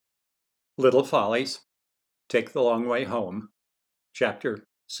Little Follies, Take the Long Way Home, Chapter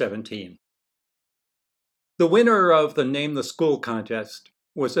 17. The winner of the Name the School contest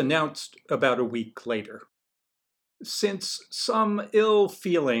was announced about a week later. Since some ill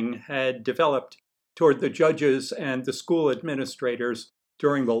feeling had developed toward the judges and the school administrators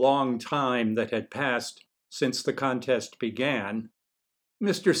during the long time that had passed since the contest began,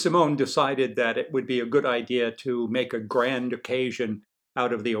 Mr. Simone decided that it would be a good idea to make a grand occasion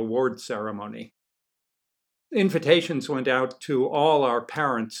out of the award ceremony. Invitations went out to all our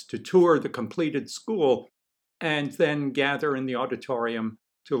parents to tour the completed school and then gather in the auditorium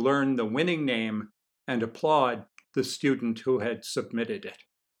to learn the winning name and applaud the student who had submitted it.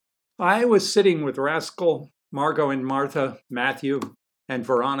 I was sitting with Rascal, Margot and Martha, Matthew, and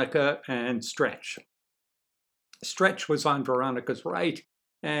Veronica and Stretch. Stretch was on Veronica's right,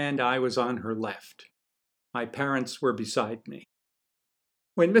 and I was on her left. My parents were beside me.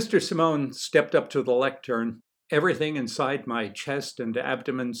 When Mr. Simone stepped up to the lectern, everything inside my chest and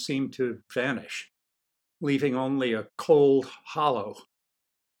abdomen seemed to vanish, leaving only a cold hollow.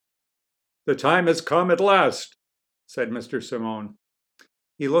 "The time has come at last," said Mr. Simone.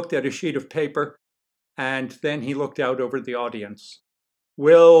 He looked at a sheet of paper, and then he looked out over the audience.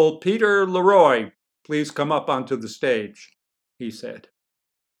 "Will Peter Leroy please come up onto the stage?" he said.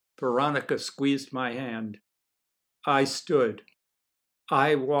 Veronica squeezed my hand. I stood.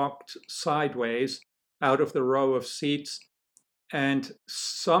 I walked sideways out of the row of seats, and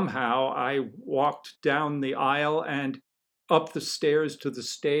somehow I walked down the aisle and up the stairs to the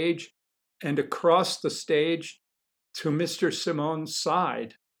stage and across the stage to Mr. Simone's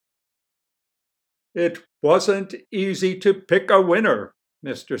side. "It wasn't easy to pick a winner,"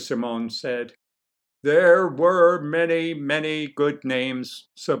 Mr. Simone said. "There were many, many good names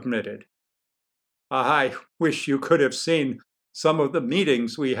submitted. I wish you could have seen some of the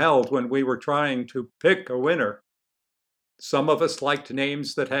meetings we held when we were trying to pick a winner. Some of us liked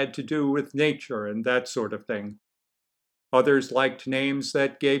names that had to do with nature and that sort of thing. Others liked names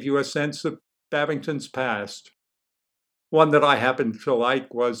that gave you a sense of Babington's past. One that I happened to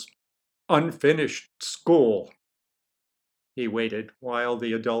like was Unfinished School." He waited while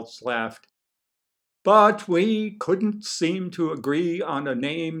the adults laughed. "But we couldn't seem to agree on a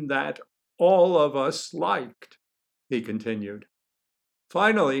name that all of us liked," he continued.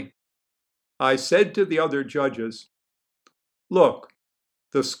 "Finally, I said to the other judges, 'Look,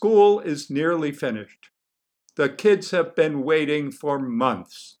 the school is nearly finished. The kids have been waiting for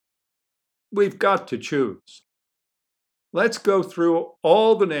months. We've got to choose. Let's go through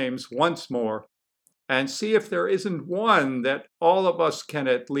all the names once more and see if there isn't one that all of us can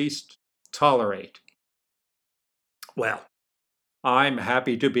at least tolerate.' Well, I'm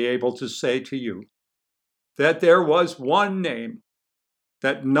happy to be able to say to you that there was one name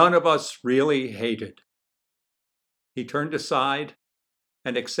that none of us really hated." He turned aside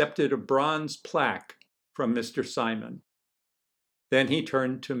and accepted a bronze plaque from Mr. Simon. Then he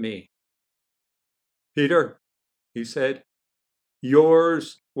turned to me. "Peter," he said,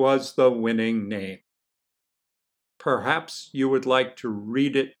 "yours was the winning name. Perhaps you would like to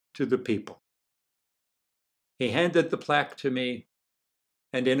read it to the people." He handed the plaque to me,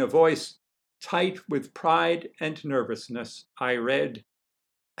 and in a voice tight with pride and nervousness, I read,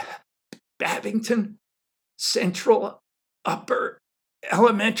 "Babington Central Upper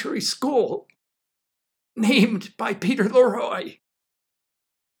Elementary School, named by Peter Leroy."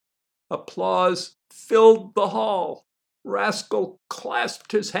 Applause filled the hall. Rascal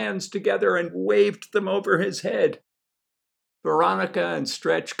clasped his hands together and waved them over his head. Veronica and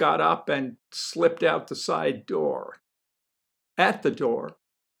Stretch got up and slipped out the side door. At the door,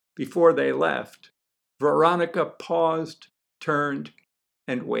 before they left, Veronica paused, turned,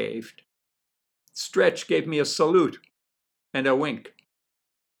 and waved. Stretch gave me a salute and a wink.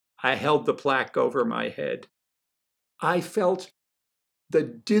 I held the plaque over my head. I felt the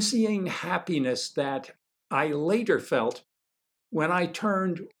dizzying happiness that I later felt when I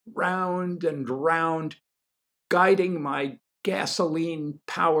turned round and round, guiding my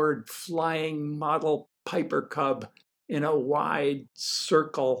gasoline-powered flying model Piper Cub in a wide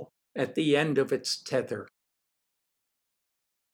circle at the end of its tether.